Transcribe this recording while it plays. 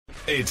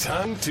It's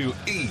time to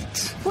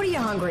eat. What are you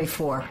hungry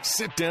for?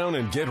 Sit down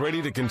and get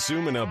ready to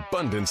consume an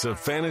abundance of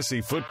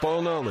fantasy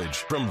football knowledge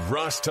from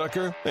Ross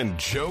Tucker and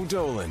Joe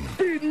Dolan.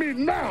 Feed me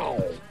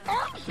now.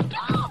 I'm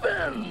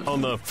starving.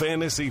 On the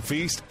Fantasy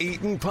Feast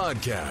Eatin'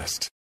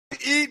 Podcast.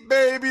 Eat,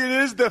 baby. It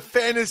is the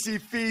Fantasy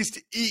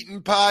Feast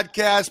Eatin'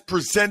 Podcast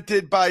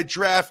presented by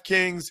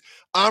DraftKings.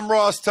 I'm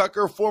Ross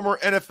Tucker, former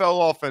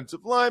NFL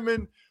offensive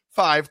lineman,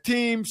 5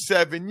 teams,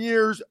 7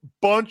 years,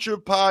 bunch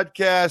of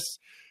podcasts.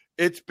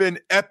 It's been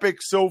epic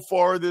so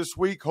far this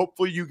week.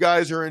 Hopefully you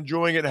guys are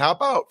enjoying it. How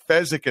about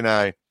Fezzik and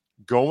I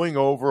going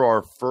over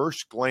our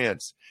first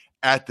glance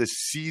at the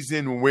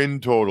season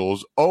win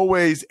totals?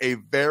 Always a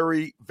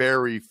very,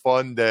 very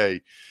fun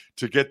day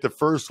to get the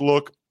first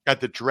look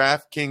at the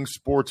DraftKings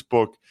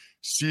Sportsbook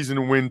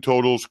season win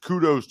totals.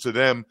 Kudos to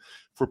them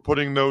for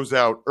putting those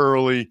out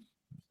early.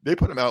 They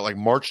put them out like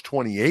March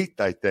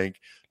 28th, I think.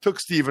 Took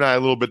Steve and I a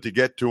little bit to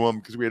get to them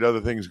because we had other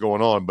things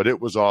going on, but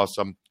it was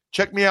awesome.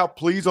 Check me out,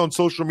 please, on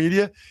social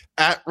media,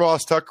 at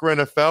Ross Tucker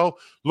NFL.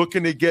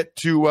 Looking to get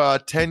to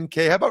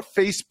 10K. How about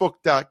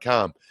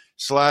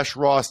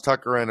Facebook.com/Ross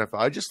Tucker NFL?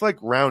 I just like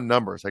round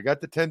numbers. I got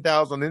the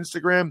 10,000 on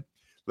Instagram.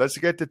 Let's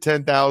get to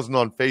 10,000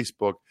 on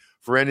Facebook.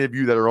 For any of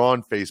you that are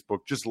on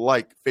Facebook, just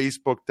like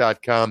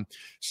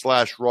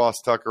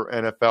Facebook.com/Ross Tucker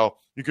NFL.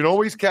 You can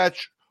always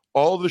catch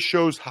all the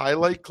show's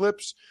highlight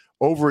clips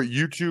over at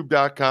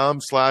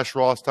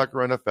YouTube.com/Ross Tucker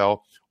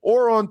NFL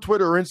or on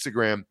Twitter or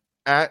Instagram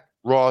at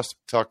Ross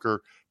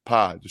Tucker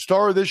Pod. The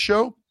star of this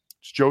show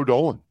is Joe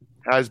Dolan.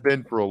 Has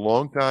been for a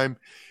long time.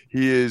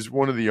 He is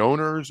one of the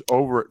owners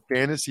over at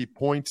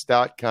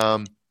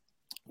fantasypoints.com,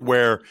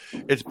 where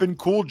it's been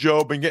cool,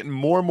 Joe. Been getting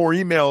more and more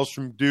emails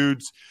from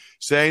dudes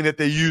saying that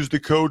they use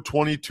the code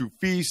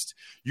 22Feast.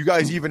 You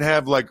guys even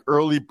have like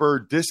early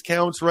bird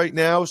discounts right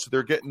now. So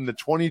they're getting the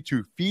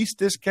 22Feast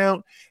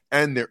discount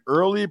and the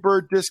early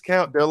bird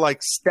discount. They're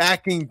like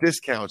stacking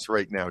discounts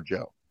right now,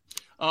 Joe.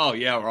 Oh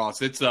yeah,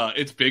 Ross, it's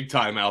big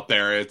time out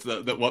there. It's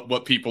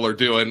what people are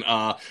doing,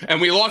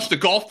 and we launched a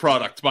golf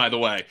product, by the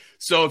way.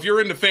 So if you're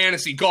into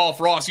fantasy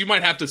golf, Ross, you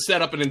might have to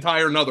set up an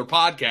entire another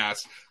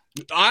podcast.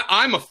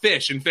 I'm a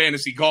fish in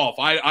fantasy golf.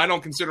 I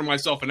don't consider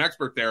myself an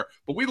expert there,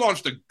 but we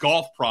launched a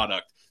golf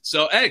product.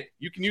 So hey,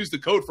 you can use the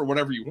code for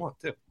whatever you want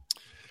too.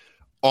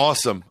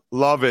 Awesome,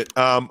 love it.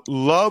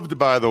 Loved,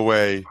 by the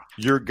way,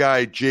 your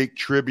guy Jake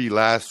Tribby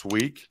last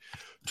week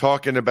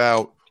talking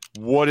about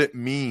what it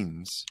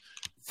means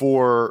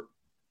for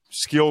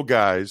skill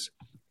guys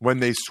when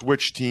they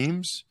switch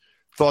teams.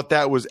 Thought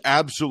that was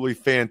absolutely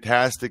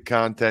fantastic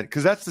content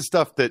because that's the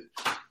stuff that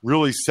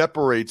really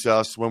separates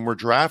us when we're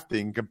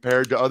drafting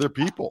compared to other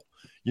people.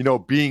 You know,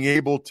 being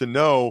able to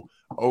know,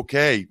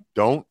 okay,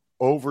 don't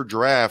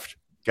overdraft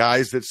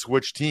guys that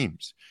switch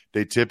teams.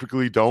 They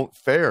typically don't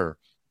fare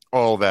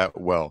all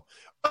that well.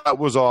 That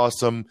was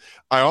awesome.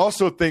 I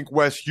also think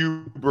Wes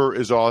Huber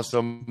is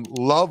awesome.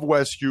 Love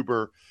Wes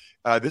Huber.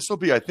 This will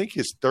be, I think,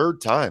 his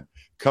third time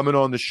coming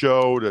on the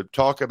show to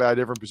talk about a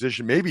different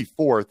position, maybe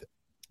fourth.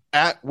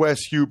 At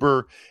Wes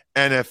Huber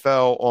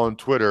NFL on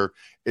Twitter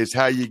is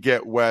how you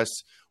get Wes.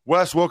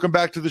 Wes, welcome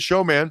back to the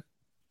show, man.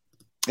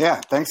 Yeah,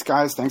 thanks,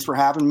 guys. Thanks for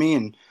having me,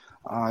 and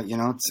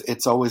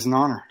it's always an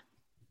honor.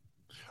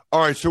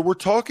 All right, so we're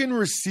talking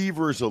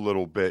receivers a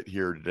little bit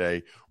here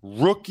today,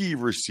 rookie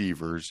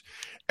receivers,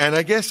 and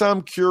I guess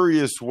I'm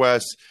curious,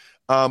 Wes.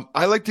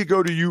 I like to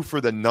go to you for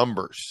the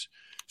numbers.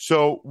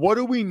 So what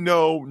do we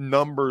know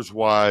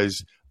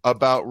numbers-wise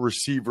about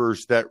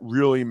receivers that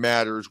really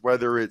matters,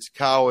 whether it's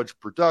college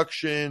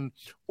production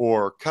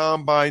or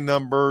combine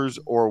numbers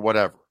or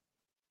whatever?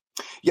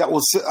 Yeah,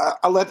 well, so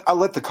I'll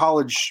let the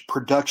college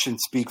production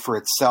speak for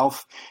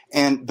itself,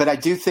 but I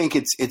do think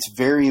it's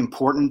very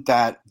important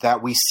that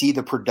we see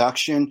the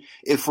production.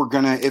 If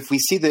we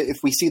see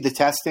the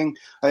testing,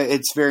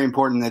 it's very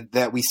important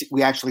that we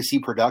actually see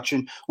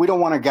production. We don't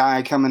want a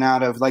guy coming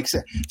out of, like,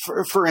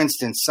 for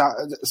instance,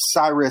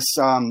 Cyrus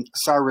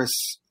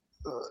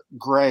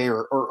Gray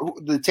or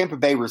the Tampa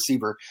Bay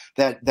receiver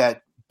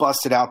that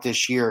busted out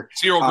this year.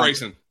 Cyril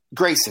Grayson.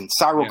 Grayson.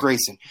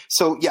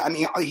 So yeah, I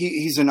mean,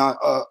 he's an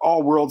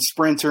all-world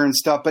sprinter and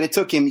stuff, but it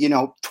took him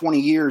 20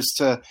 years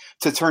to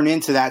turn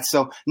into that.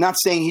 So not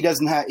saying he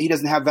doesn't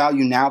have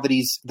value now that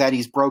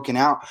he's broken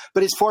out,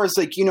 but as far as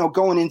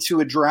going into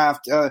a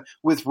draft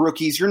with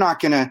rookies, you're not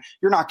gonna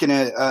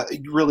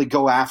really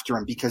go after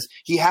him because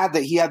he had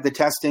the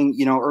testing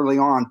early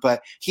on,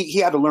 but he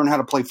had to learn how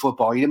to play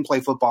football. He didn't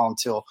play football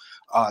until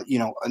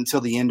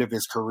the end of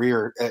his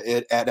career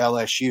at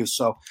LSU.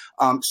 So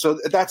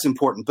that's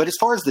important. But as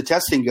far as the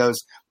testing goes,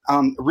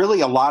 really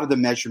a lot of the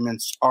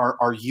measurements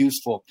are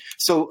useful.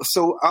 So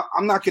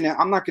I'm not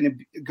gonna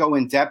go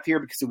in depth here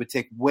because it would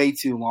take way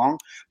too long.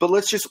 But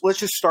let's just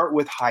start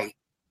with height.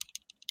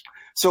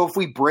 So if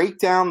we break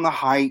down the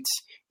height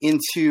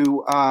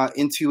into a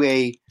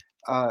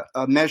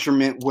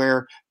measurement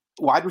where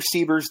wide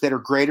receivers that are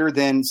greater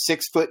than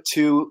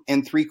 6'2"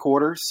 and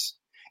 3/4,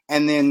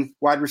 and then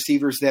wide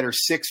receivers that are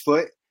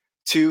 6'2",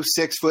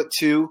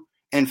 6'2",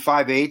 and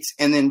 5/8,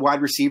 and then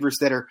wide receivers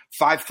that are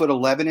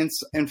 5'11"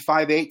 and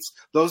 5/8.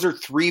 Those are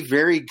three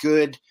very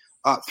good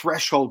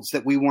thresholds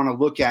that we want to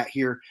look at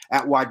here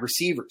at wide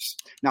receivers.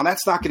 Now,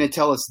 that's not going to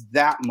tell us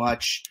that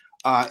much.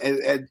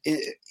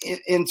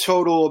 In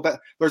total,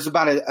 there's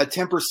about a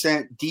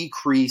 10%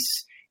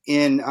 decrease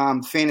in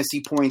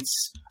fantasy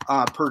points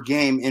per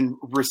game in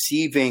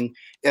receiving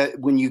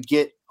when you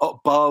get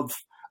above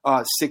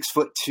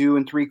 6'2"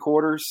 and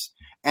 3/4,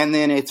 and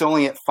then it's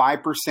only at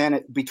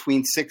 5%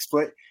 between 6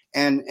 foot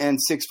and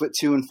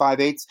 6'2" and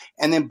 5/8,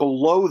 and then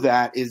below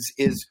that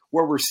is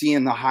where we're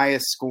seeing the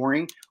highest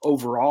scoring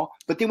overall.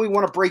 But then we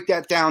want to break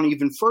that down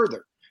even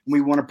further.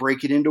 We want to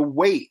break it into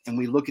weight, and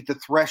we look at the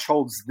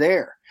thresholds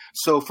there.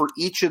 So for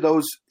each of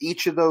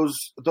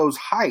those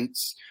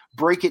heights,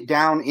 break it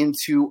down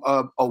into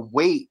a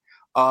weight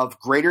of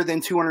greater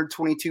than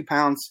 222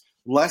 pounds,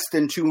 less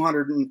than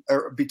 200,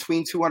 or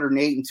between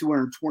 208 and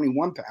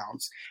 221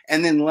 pounds,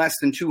 and then less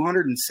than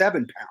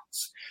 207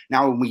 pounds.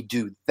 Now, when we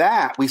do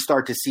that, we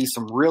start to see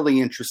some really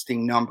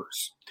interesting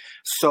numbers.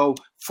 So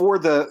for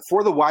the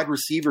wide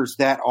receivers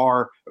that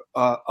are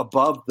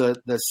above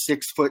the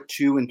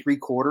 6'2" and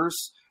 3/4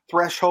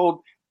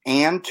 threshold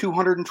and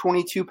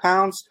 222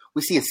 pounds,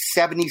 we see a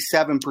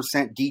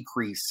 77%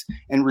 decrease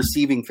in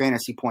receiving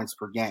fantasy points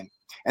per game.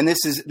 And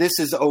this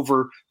is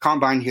over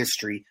combine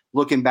history,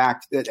 looking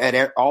back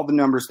at all the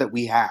numbers that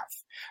we have.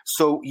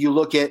 So you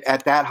look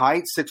at that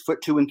height,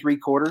 6'2" and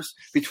 3/4,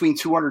 between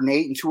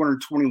 208 and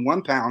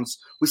 221 pounds,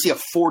 we see a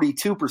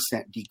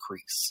 42%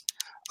 decrease.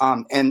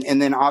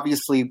 And then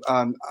obviously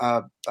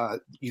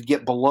you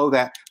get below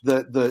that.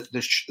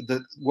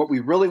 The what we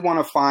really want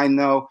to find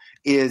though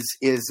is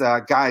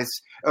guys.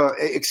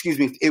 Excuse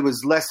me, it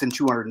was less than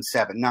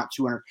 207, not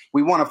 200.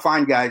 We want to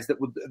find guys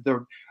that would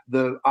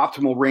the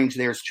optimal range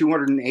there is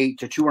 208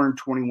 to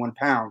 221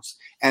 pounds,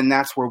 and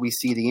that's where we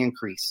see the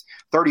increase.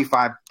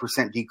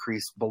 35%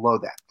 decrease below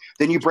that.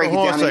 Then you break it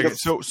down.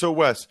 So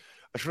Wes,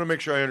 I just want to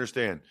make sure I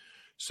understand.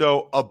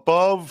 So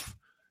above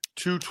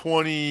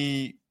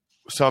 220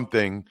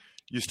 something,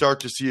 you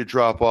start to see a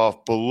drop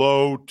off.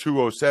 Below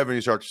 207,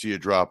 you start to see a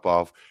drop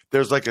off.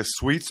 There's like a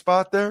sweet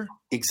spot there.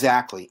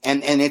 Exactly,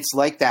 and it's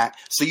like that.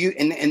 So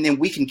and then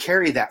we can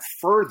carry that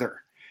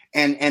further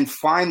and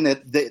find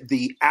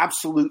the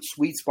absolute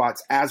sweet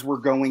spots as we're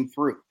going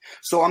through.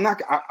 So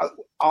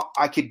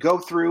I could go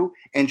through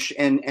and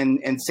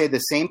say the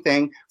same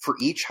thing for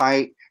each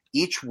height,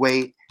 each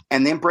weight,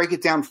 and then break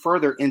it down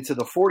further into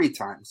the 40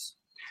 times,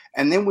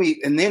 and then we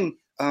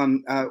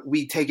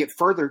take it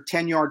further.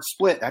 10-yard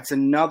split. That's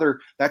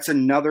another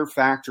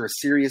factor, a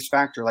serious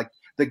factor, like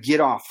the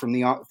get off from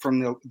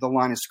the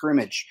line of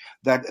scrimmage.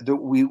 That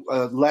we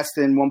less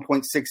than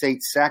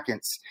 1.68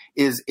 seconds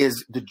is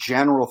the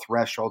general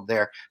threshold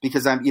there,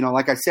 because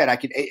like I said,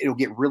 it'll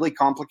get really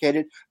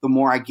complicated the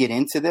more I get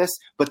into this,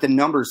 but the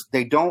numbers,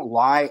 they don't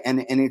lie,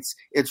 and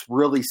it's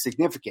really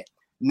significant.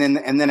 And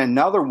then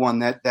another one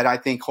that I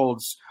think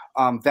holds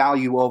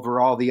value over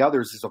all the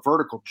others is a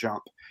vertical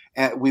jump.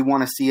 We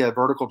want to see a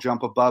vertical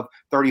jump above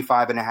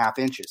 35.5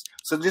 inches.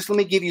 So just let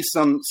me give you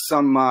some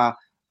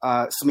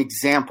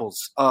examples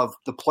of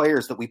the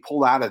players that we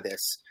pull out of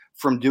this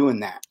from doing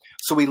that.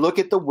 So we look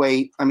at the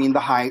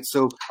height.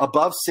 So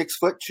above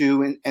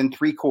 6'2" and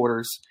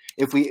 3/4.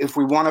 If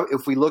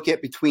we look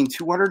at between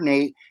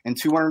 208 and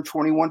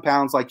 221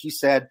 pounds, like you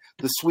said,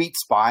 the sweet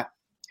spot,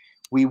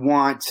 we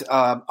want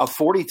a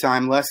 40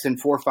 time less than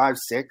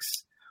 4.56.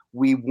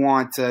 We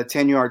want a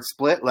 10-yard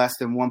split less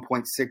than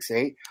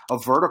 1.68, a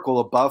vertical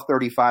above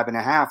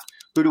 35.5.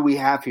 Who do we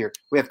have here?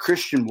 We have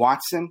Christian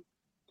Watson.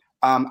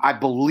 I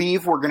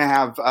believe we're going to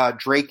have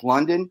Drake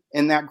London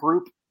in that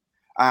group.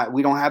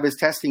 We don't have his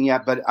testing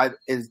yet, but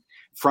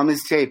from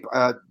his tape,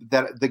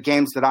 that the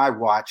games that I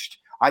watched,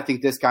 I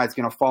think this guy's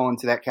going to fall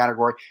into that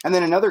category. And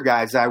then another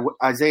guy is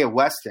Isaiah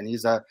Weston.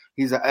 He's a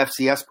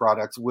FCS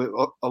product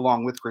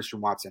along with Christian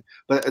Watson.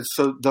 But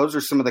so those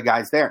are some of the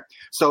guys there.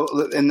 So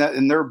and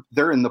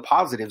they're in the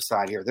positive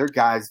side here. They're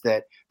guys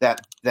that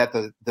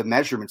the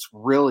measurements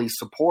really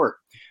support.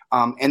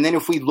 And then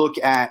if we look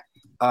at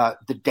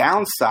the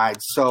downside,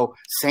 so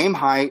same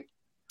height,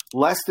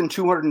 less than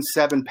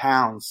 207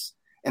 pounds,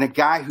 and a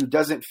guy who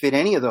doesn't fit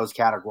any of those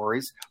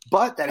categories,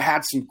 but that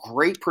had some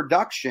great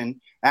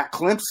production at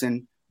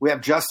Clemson, we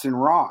have Justin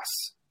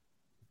Ross.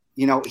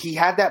 He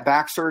had that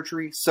back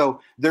surgery, so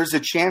there's a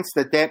chance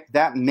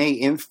that may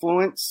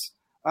influence.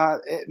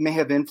 It may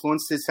have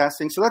influenced his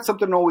testing. So that's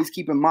something to always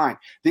keep in mind.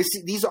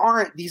 These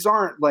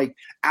aren't like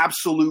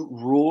absolute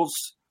rules,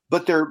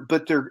 but they're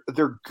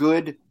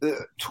good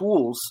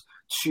tools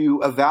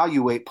to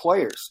evaluate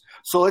players.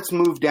 So let's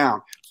move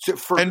down.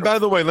 And by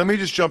the way, let me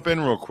just jump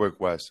in real quick,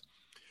 Wes.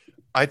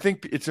 I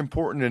think it's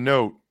important to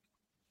note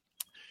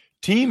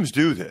teams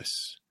do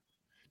this.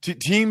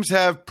 Teams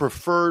have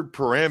preferred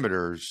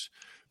parameters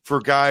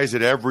for guys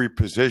at every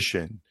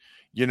position,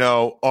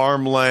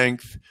 arm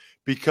length,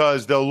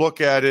 because they'll look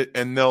at it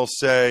and they'll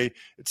say,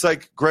 it's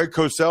like Greg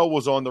Cosell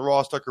was on the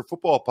Ross Tucker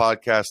Football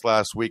Podcast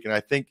last week, and I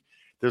think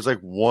there's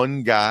like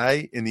one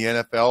guy in the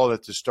NFL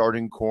that's a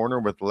starting corner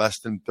with less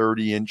than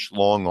 30-inch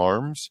long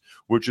arms,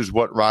 which is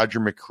what Roger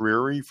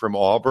McCreary from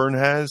Auburn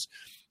has.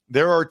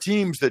 There are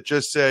teams that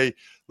just say,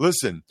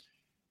 listen,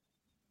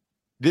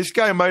 this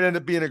guy might end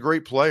up being a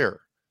great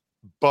player,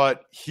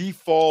 but he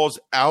falls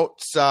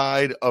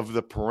outside of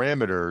the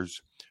parameters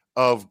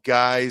of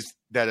guys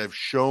that have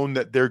shown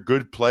that they're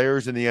good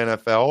players in the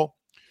NFL.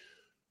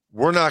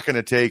 We're not going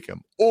to take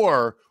him,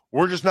 or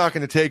we're just not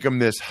going to take him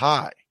this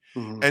high.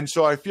 Mm-hmm. And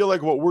so I feel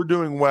like what we're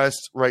doing, Wes,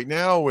 right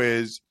now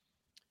is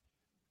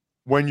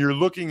when you're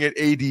looking at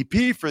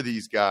ADP for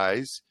these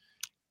guys,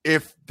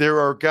 if there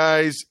are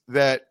guys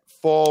that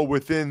fall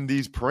within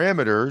these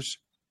parameters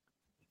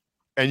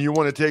and you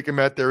want to take them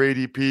at their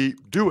ADP,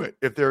 do it.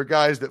 If there are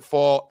guys that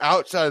fall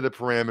outside of the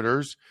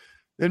parameters,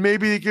 then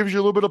maybe it gives you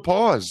a little bit of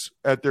pause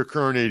at their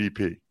current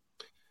ADP.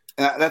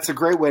 That's a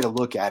great way to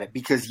look at it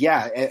because,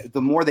 the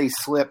more they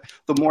slip,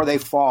 the more they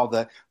fall,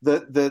 the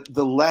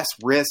less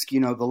risk,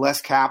 the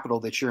less capital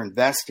that you're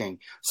investing.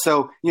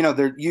 So,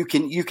 you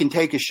can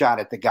take a shot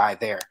at the guy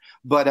there.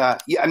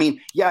 But,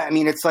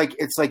 it's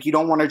like you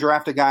don't want to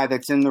draft a guy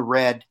that's in the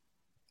red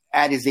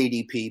at his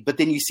ADP. But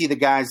then you see the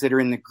guys that are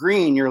in the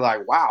green, you're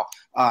like, wow,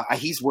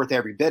 he's worth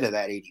every bit of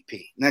that ADP.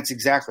 And that's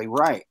exactly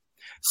right.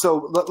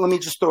 So let me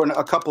just throw in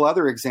a couple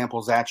other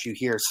examples at you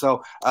here.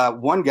 So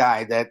one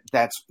guy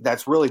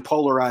that's really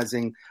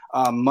polarizing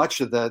much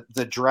of the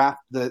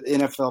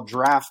NFL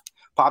draft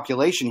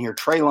population here,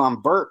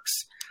 Treylon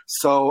Burks.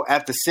 So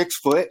at the 6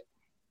 foot,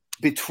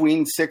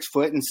 between 6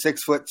 foot and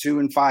 6'2"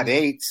 and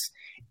 5/8,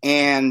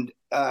 and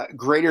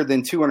greater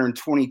than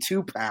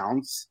 222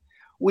 pounds,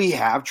 we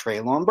have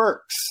Treylon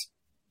Burks,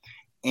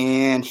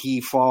 and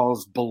he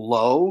falls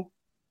below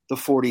the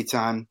 40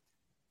 time.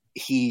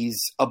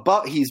 He's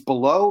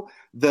below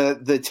the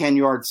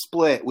 10-yard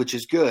split, which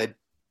is good.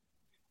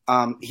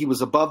 He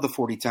was above the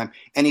 40 time,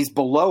 and he's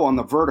below on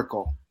the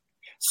vertical.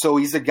 So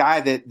he's a guy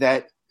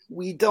that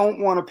we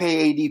don't want to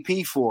pay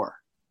ADP for.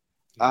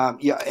 But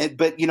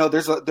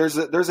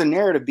there's a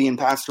narrative being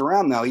passed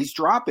around though. He's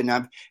dropping.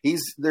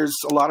 There's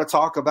a lot of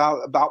talk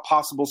about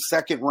possible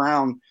second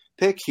round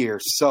pick here.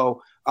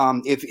 So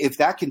if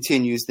that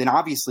continues, then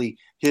obviously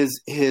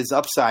his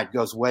upside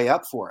goes way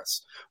up for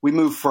us. We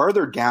move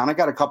further down. I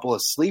got a couple of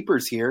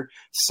sleepers here.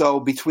 So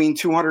between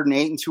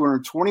 208 and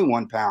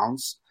 221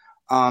 pounds,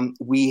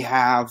 we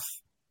have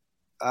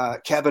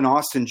Kevin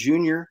Austin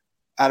Jr.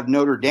 out of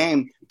Notre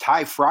Dame,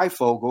 Ty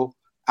Freifogel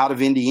out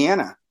of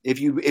Indiana. If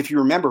you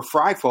remember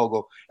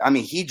Freifogel,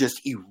 he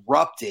just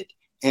erupted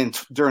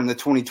during the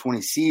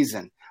 2020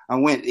 season.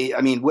 What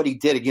he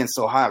did against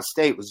Ohio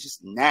State was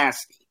just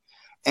nasty.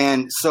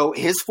 And so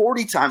his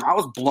 40 time, I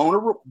was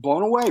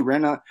blown away,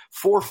 ran a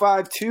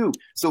 4.52.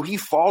 So he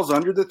falls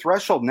under the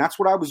threshold. And that's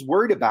what I was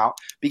worried about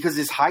because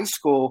his high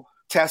school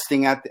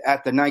testing at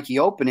the Nike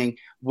opening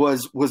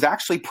was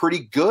actually pretty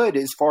good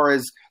as far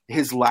as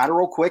his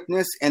lateral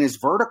quickness and his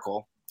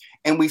vertical.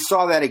 And we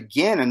saw that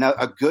again,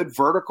 a good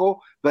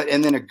vertical,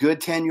 and then a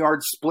good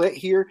 10-yard split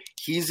here.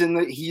 He's in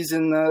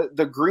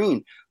the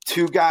green.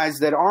 Two guys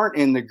that aren't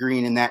in the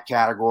green in that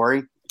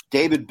category,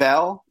 David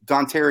Bell,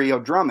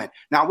 Dontario Drummond.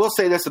 Now, I will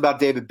say this about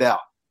David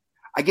Bell.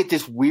 I get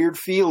this weird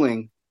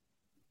feeling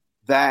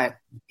that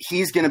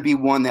he's going to be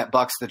one that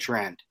bucks the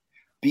trend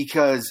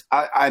because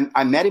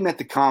I met him at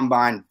the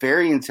combine,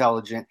 very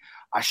intelligent.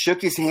 I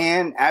shook his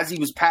hand as he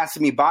was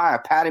passing me by. I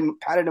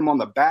patted him on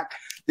the back.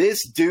 This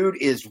dude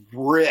is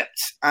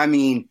ripped.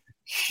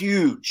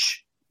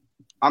 Huge.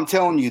 I'm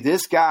telling you,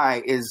 this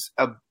guy is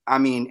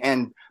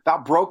and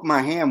about broke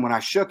my hand when I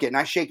shook it. And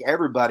I shake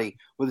everybody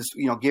with this,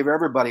 give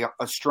everybody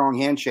a strong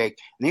handshake.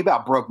 And he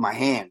about broke my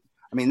hand.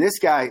 This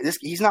guy,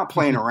 he's not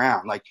playing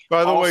around. Like,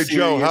 by the way,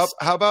 serious. Joe,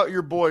 how about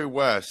your boy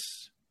Wes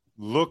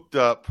looked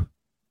up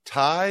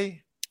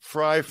Ty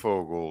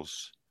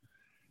Freifogel's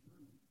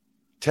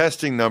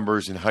testing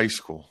numbers in high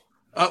school?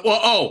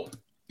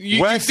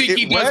 You think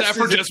he does that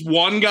for just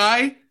one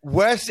guy?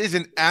 Wes is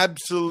an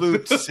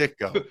absolute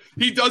sicko.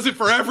 He does it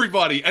for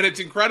everybody, and it's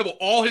incredible.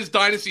 All his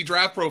dynasty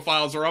draft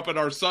profiles are up at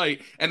our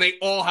site, and they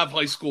all have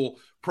high school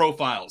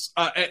profiles.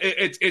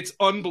 It's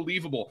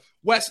unbelievable.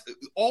 Wes,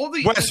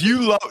 you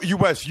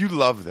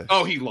love this.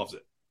 Oh, he loves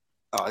it.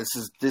 Oh,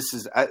 this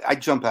is. I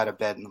jump out of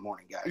bed in the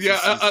morning, guys. Yeah,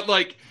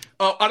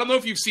 I don't know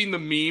if you've seen the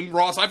meme,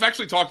 Ross. I've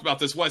actually talked about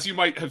this, Wes. You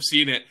might have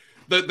seen it.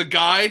 The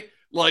guy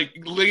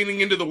leaning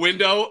into the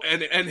window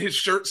and his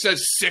shirt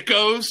says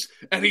sickos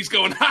and he's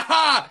going, ha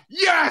ha,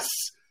 yes.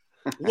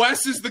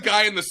 Wes is the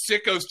guy in the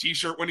sickos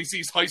t-shirt when he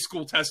sees high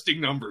school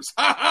testing numbers.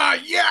 Ha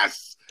ha,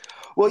 yes.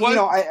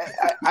 Well,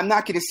 I'm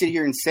not going to sit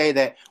here and say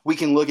that we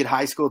can look at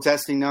high school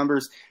testing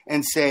numbers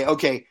and say,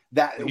 okay,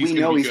 that we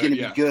know he's going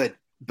to be good.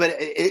 But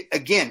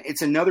again,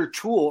 it's another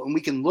tool, and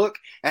we can look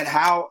at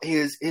how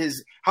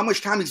how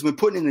much time he's been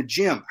putting in the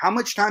gym, how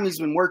much time he's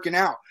been working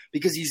out,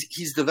 because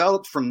he's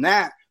developed from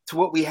that to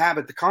what we have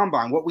at the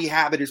combine, what we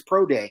have at his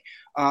pro day,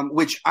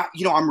 which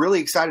I'm really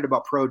excited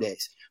about pro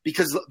days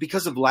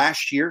because of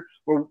last year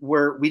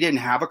where we didn't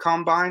have a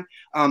combine.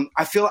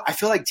 I feel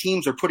like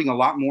teams are putting a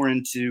lot more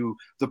into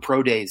the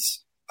pro days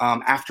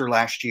after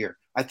last year.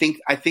 I think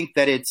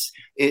that it's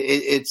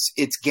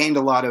gained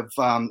a lot of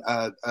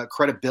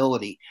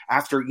credibility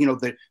after,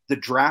 the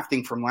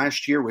drafting from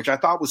last year, which I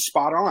thought was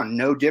spot on.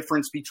 No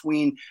difference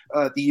between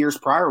the years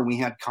prior when we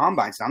had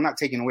combines. Now, I'm not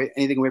taking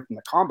anything away from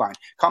the combine.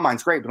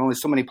 Combine's great, but only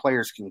so many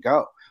players can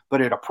go.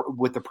 But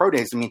with the pro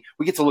days, I mean,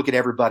 we get to look at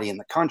everybody in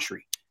the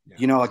country.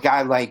 Yeah. A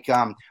guy like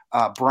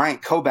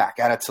Bryant Koback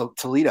out of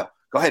Toledo.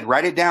 Go ahead,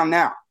 write it down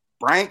now.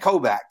 Bryant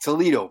Koback,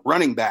 Toledo,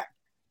 running back.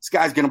 This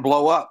guy's going to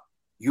blow up.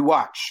 You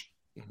watch.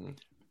 Mm-hmm.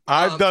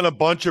 I've done a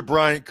bunch of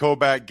Bryant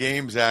Koback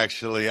games,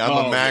 actually. I'm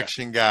a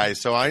Maction guy,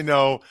 so I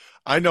know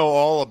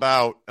all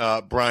about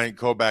Bryant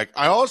Koback.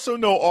 I also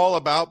know all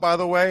about, by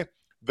the way,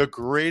 the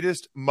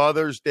greatest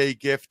Mother's Day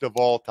gift of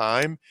all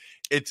time.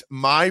 It's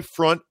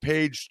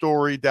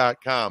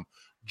myfrontpagestory.com.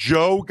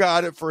 Joe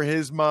got it for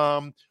his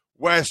mom.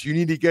 Wes, you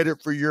need to get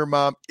it for your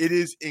mom. It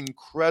is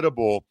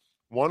incredible.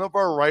 One of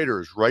our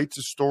writers writes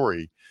a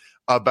story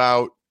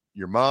about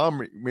your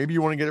mom. Maybe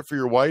you want to get it for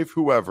your wife,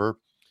 whoever.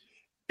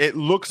 It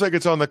looks like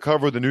it's on the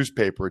cover of the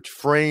newspaper. It's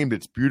framed.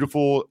 It's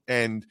beautiful.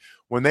 And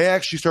when they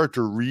actually start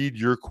to read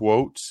your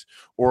quotes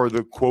or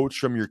the quotes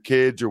from your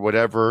kids or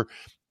whatever,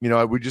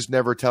 we just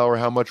never tell her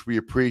how much we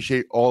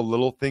appreciate all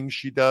little things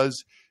she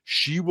does.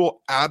 She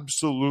will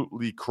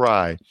absolutely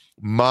cry.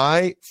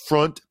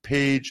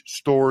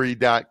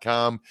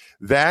 myfrontpagestory.com.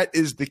 That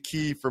is the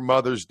key for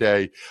Mother's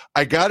Day.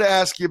 I got to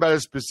ask you about a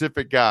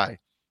specific guy,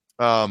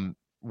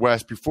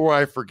 Wes, before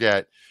I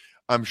forget.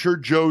 I'm sure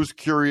Joe's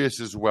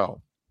curious as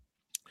well.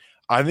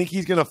 I think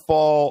he's going to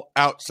fall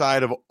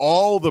outside of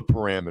all the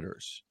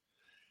parameters.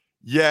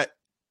 Yet,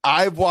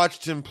 I've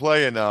watched him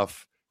play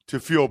enough to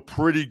feel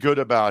pretty good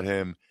about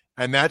him,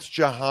 and that's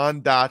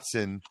Jahan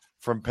Dotson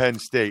from Penn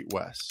State,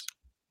 Wes.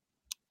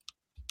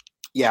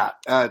 Yeah,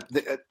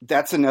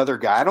 that's another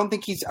guy. I don't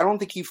think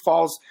he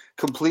falls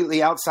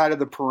completely outside of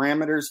the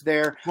parameters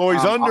there. Well,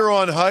 he's under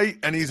on height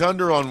and he's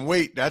under on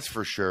weight. That's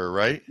for sure,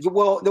 right?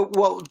 Well,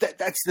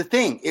 that's the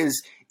thing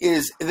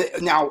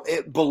now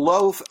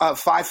below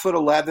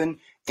 5'11"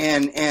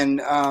 and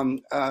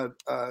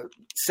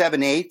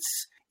 7/8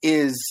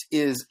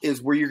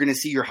 is where you're going to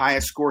see your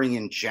highest scoring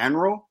in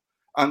general.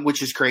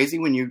 Which is crazy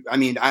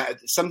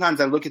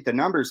sometimes I look at the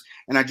numbers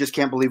and I just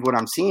can't believe what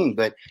I'm seeing,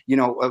 but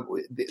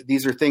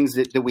these are things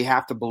that we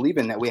have to believe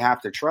in, that we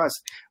have to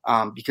trust,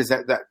 because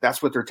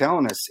that's what they're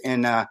telling us.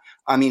 And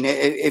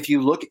if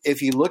you look at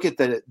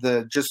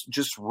the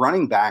just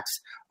running backs,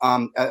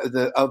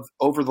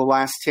 over the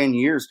last 10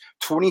 years,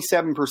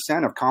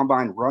 27% of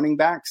combine running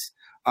backs,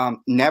 have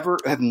never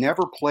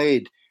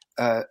played,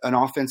 an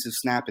offensive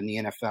snap in the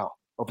NFL.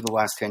 Over the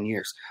last 10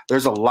 years,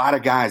 there's a lot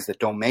of guys that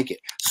don't make it.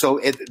 So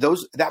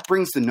that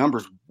brings the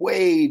numbers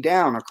way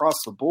down across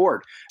the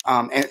board.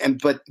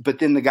 But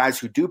then the guys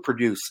who do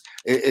produce,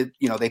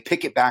 they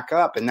pick it back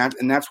up, and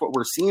that's what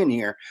we're seeing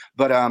here.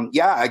 But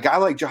a guy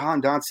like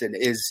Jahan Dotson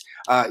is,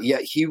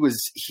 he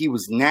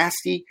was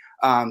nasty.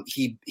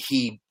 He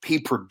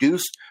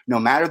produced no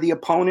matter the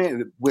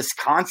opponent.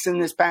 Wisconsin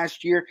this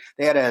past year,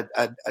 they had a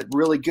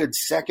really good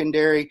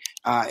secondary,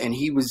 and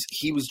he was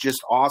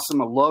just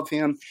awesome. I love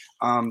him.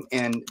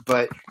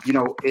 But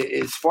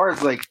as far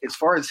as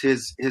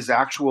his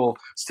actual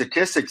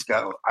statistics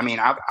go, I mean,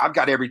 I've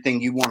got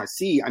everything you want to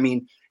see. I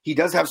mean, he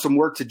does have some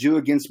work to do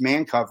against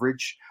man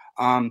coverage.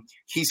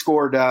 He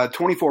scored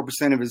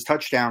 24% of his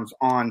touchdowns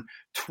on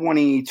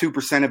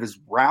 22% of his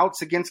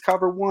routes against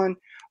cover one.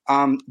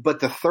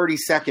 But the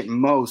 32nd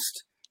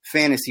most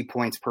fantasy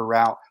points per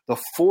route, the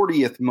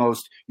 40th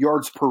most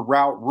yards per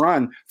route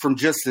run from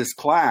just this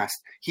class.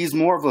 He's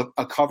more of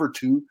a cover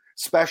two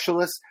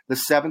specialist, the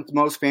 7th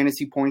most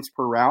fantasy points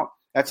per route.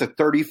 That's a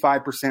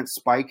 35%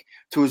 spike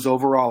to his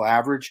overall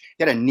average.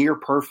 He had a near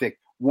perfect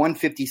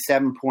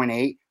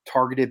 157.8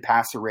 targeted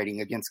passer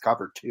rating against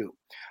cover two.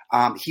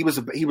 He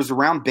was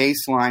around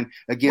baseline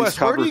against Wes,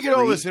 cover where do you get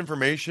three. all this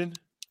information?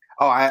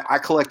 Oh, I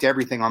collect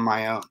everything on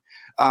my own.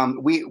 How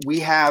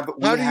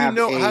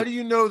do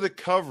you know the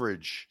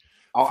coverage?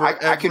 Oh,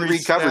 I can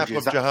read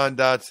coverages of Jahan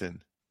Dotson.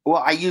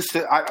 Well,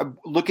 I'm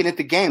looking at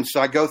the games,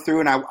 so I go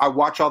through and I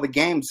watch all the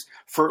games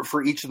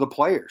for each of the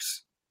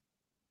players.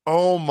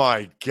 Oh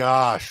my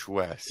gosh,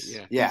 Wes!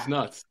 Yeah. He's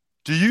nuts.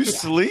 Do you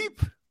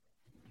sleep?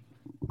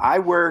 I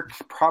work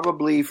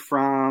probably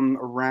from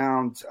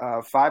around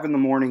 5 in the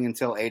morning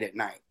until 8 at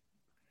night.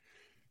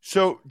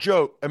 So,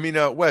 Joe,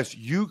 Wes,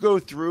 you go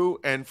through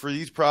and for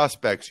these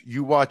prospects,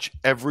 you watch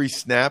every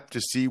snap to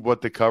see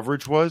what the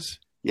coverage was?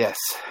 Yes.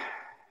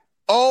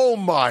 Oh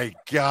my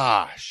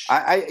gosh.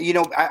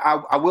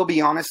 I will be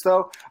honest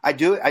though. I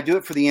do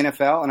it for the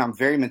NFL and I'm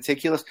very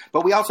meticulous,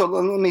 but we also,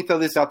 let me throw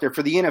this out there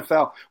for the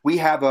NFL. We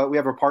have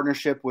a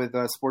partnership with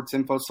Sports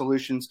Info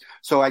Solutions.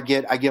 So I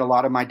get a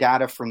lot of my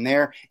data from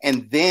there.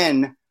 And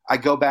then I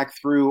go back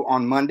through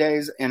on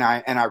Mondays and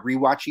I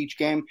rewatch each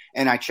game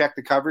and I check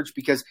the coverage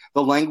because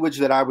the language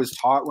that I was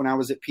taught when I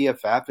was at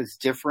PFF is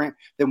different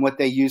than what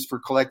they use for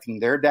collecting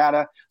their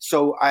data.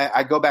 So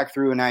I go back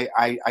through and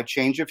I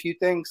change a few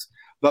things.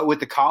 But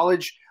with the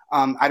college,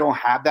 I don't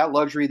have that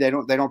luxury. They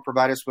don't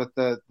provide us with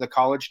the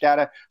college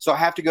data, so I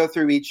have to go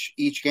through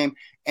each game,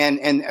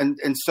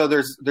 and so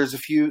there's a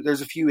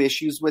few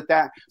issues with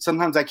that.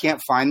 Sometimes I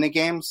can't find the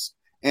games.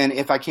 And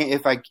if I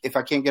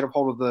can't get a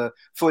hold of the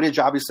footage,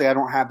 obviously I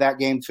don't have that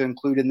game to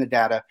include in the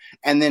data.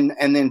 And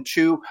then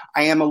two,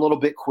 I am a little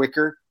bit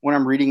quicker when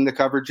I'm reading the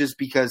coverages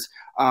because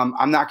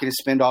I'm not going to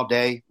spend all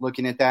day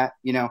looking at that,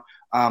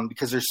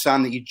 because there's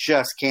some that you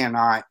just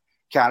cannot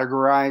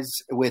categorize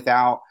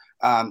without,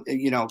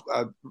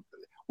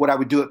 what I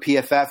would do at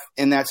PFF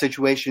in that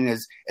situation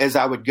is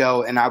I would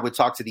go and I would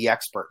talk to the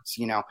experts.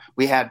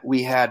 We had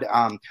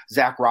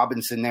Zach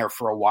Robinson there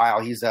for a while.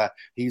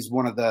 He's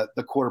one of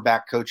the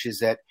quarterback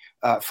coaches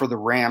for the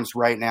Rams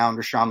right now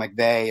under Sean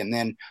McVay. And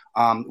then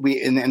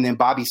then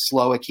Bobby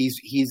Slowick.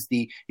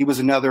 He was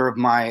another of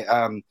my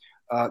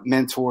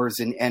mentors,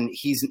 and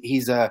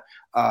he's a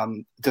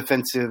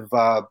defensive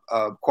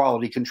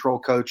quality control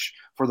coach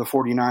for the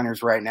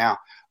 49ers right now.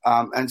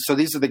 And so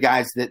these are the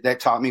guys that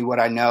taught me what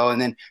I know.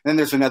 And then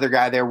there's another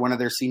guy there, one of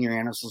their senior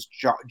analysts,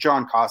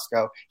 John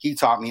Costco. He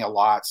taught me a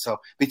lot. So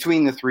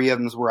between the three of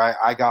them is where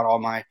I got all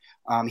my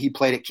he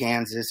played at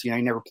Kansas. He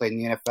never played in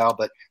the NFL,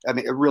 but I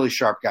mean, a really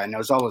sharp guy,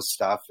 knows all his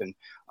stuff. And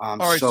all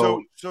right.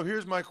 So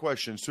here's my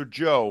question. So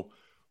Joe,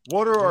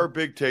 what are our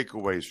big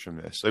takeaways from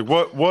this? Like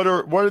what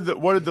are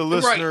the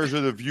listeners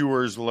or the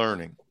viewers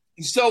learning?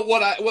 So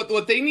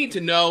what they need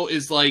to know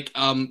is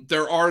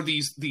there are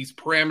these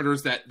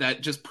parameters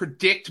that just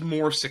predict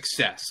more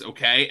success,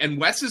 okay?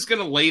 And Wes is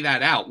going to lay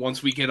that out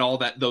once we get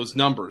all those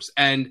numbers.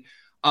 And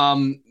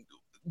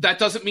that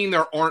doesn't mean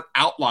there aren't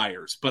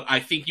outliers, but I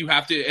think you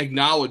have to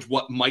acknowledge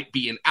what might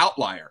be an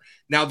outlier.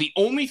 Now, the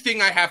only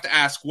thing I have to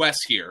ask Wes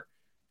here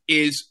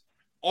is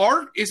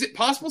it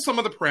possible some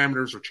of the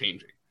parameters are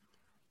changing?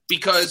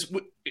 Because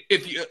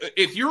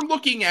if you're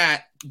looking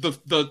at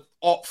the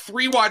all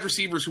three wide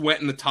receivers who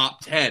went in the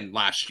top 10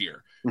 last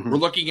year, we're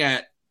looking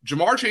at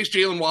Jamar Chase,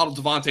 Jalen Waddle,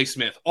 Devontae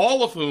Smith,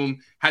 all of whom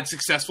had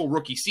successful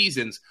rookie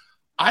seasons.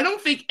 I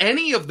don't think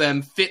any of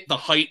them fit the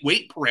height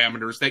weight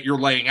parameters that you're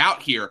laying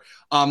out here.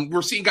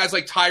 We're seeing guys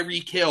like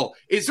Tyreek Hill.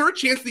 Is there a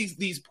chance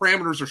these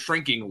parameters are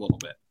shrinking a little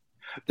bit?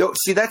 No,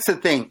 see, that's the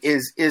thing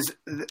is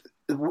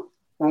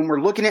when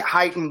we're looking at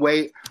height and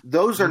weight,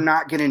 those are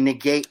not going to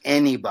negate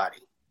anybody.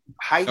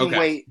 Height and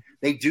weight,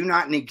 they do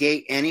not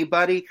negate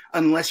anybody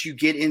unless you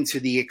get into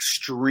the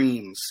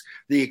extremes.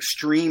 The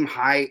extreme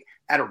height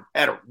at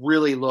a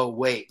really low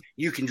weight,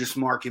 you can just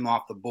mark him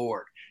off the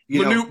board.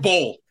 Manute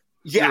Bol.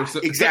 Yeah,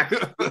 exactly.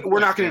 We're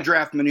not going to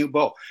draft Manute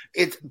Bol.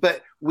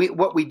 But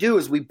what we do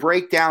is we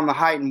break down the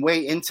height and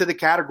weight into the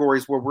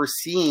categories where we're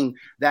seeing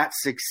that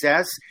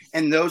success,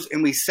 and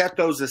we set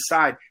those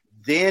aside.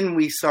 Then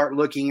we start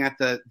looking at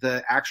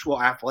the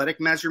actual athletic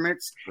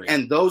measurements,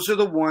 and those are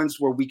the ones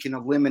where we can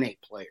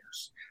eliminate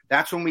players.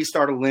 That's when we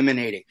start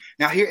eliminating.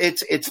 Now, here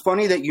it's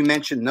funny that you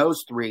mentioned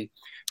those three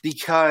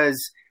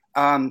because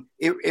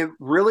it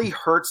really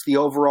hurts the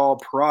overall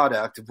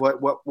product of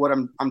what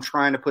I'm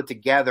trying to put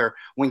together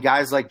when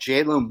guys like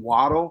Jalen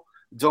Waddle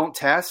don't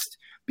test,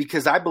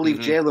 because I believe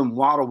Jalen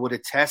Waddle would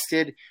have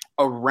tested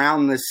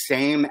around the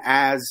same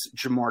as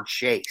Jamar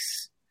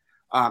Chase.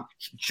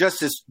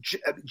 Just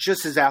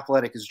as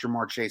athletic as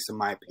Jamar Chase, in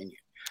my opinion.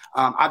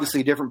 Obviously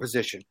a different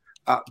position,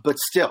 but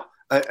still,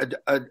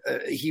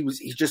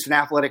 he's just an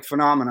athletic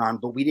phenomenon.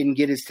 But we didn't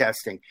get his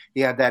testing.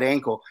 He had that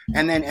ankle,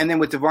 and then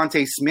with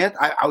Devontae Smith,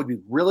 I would be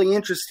really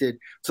interested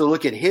to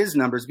look at his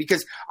numbers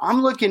because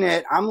I'm looking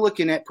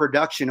at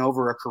production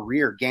over a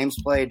career, games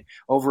played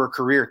over a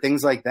career,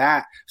 things like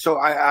that. So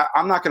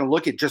I'm not going to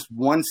look at just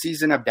one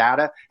season of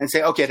data and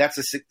say, okay, that's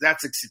a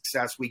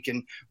success. We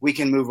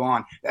can move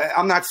on.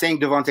 I'm not saying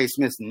Devontae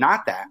Smith's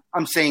not that.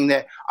 I'm saying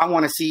that I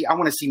want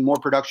to see more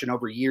production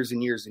over years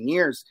and years and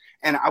years.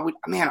 And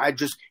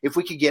if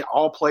we could get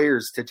all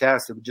players to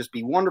test, it would just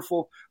be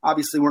wonderful.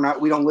 Obviously,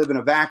 we don't live in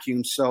a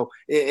vacuum, so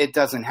it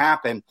doesn't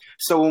happen.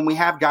 So when we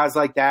have guys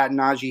like that,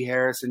 Najee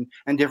Harris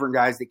and different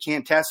guys that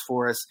can't test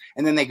for us,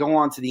 and then they go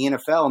on to the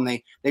NFL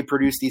and they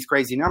produce these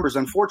crazy numbers,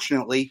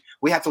 unfortunately,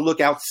 we have to look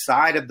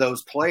outside of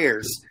those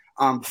players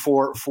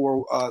for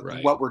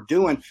what we're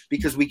doing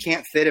because we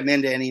can't fit them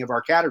into any of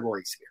our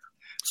categories here.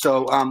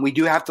 So we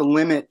do have to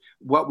limit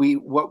what we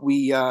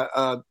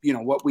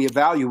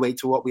evaluate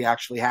to what we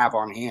actually have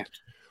on hand.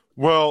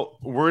 Well,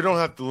 we don't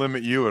have to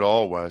limit you at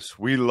all, Wes.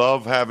 We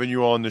love having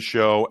you on the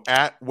show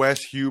at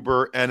Wes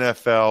Huber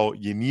NFL.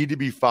 You need to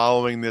be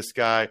following this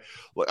guy.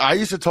 I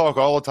used to talk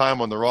all the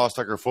time on the Ross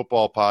Tucker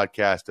Football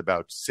Podcast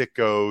about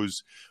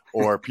sickos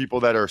or people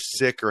that are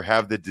sick or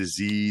have the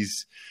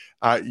disease.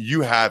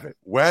 You have it.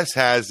 Wes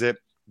has it.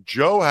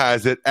 Joe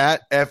has it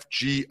at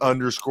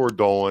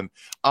FG_Dolan.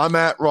 I'm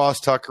at Ross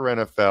Tucker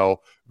NFL.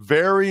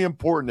 Very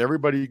important.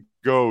 Everybody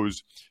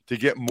goes to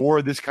get more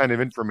of this kind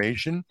of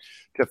information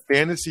to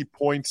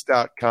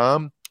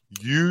fantasypoints.com.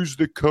 Use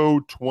the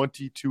code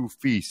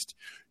 22feast.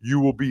 You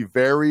will be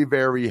very,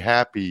 very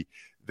happy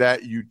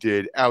that you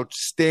did.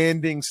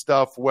 Outstanding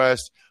stuff,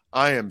 Wes.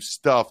 I am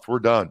stuffed. We're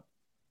done.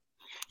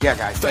 Yeah,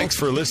 guys. Thanks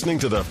for listening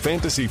to the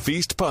Fantasy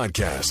Feast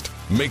podcast.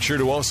 Make sure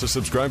to also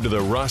subscribe to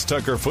the Ross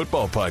Tucker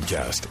Football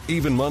Podcast,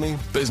 Even Money,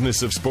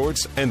 Business of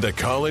Sports, and the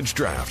College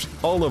Draft.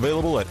 All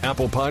available at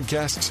Apple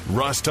Podcasts,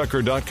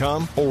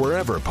 rosstucker.com, or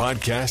wherever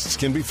podcasts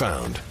can be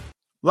found.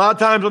 A lot of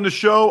times on the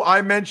show,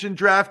 I mentioned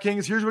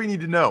DraftKings. Here's what you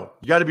need to know.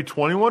 You got to be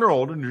 21 or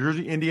older, New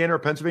Jersey, Indiana, or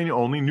Pennsylvania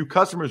only. New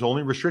customers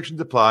only.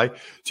 Restrictions apply.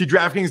 See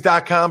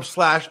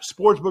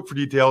DraftKings.com/sportsbook for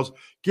details.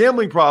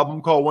 Gambling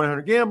problem, call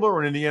 1-800-GAMBLER,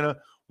 or in Indiana,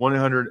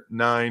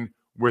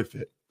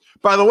 1-800-9-WITH-IT.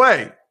 By the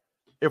way,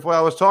 if what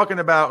I was talking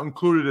about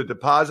included a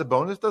deposit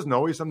bonus, doesn't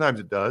always,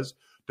 sometimes it does.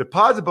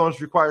 Deposit bonus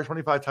requires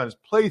 25 times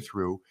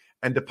playthrough,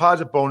 and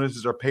deposit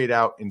bonuses are paid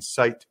out in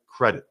site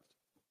credit.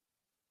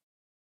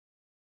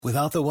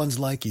 Without the ones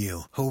like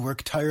you, who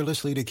work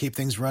tirelessly to keep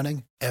things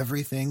running,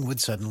 everything would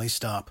suddenly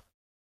stop.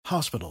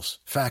 Hospitals,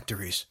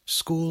 factories,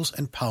 schools,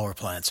 and power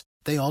plants,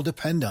 they all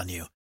depend on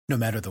you. No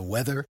matter the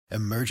weather,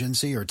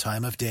 emergency, or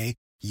time of day,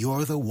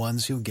 you're the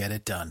ones who get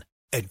it done.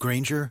 At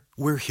Grainger,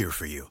 we're here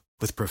for you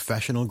with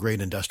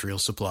professional-grade industrial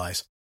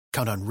supplies.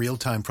 Count on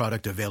real-time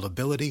product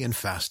availability and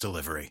fast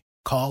delivery.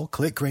 Call,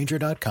 click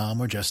Grainger.com,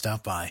 or just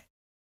stop by.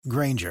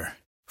 Grainger,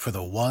 for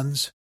the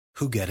ones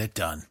who get it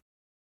done.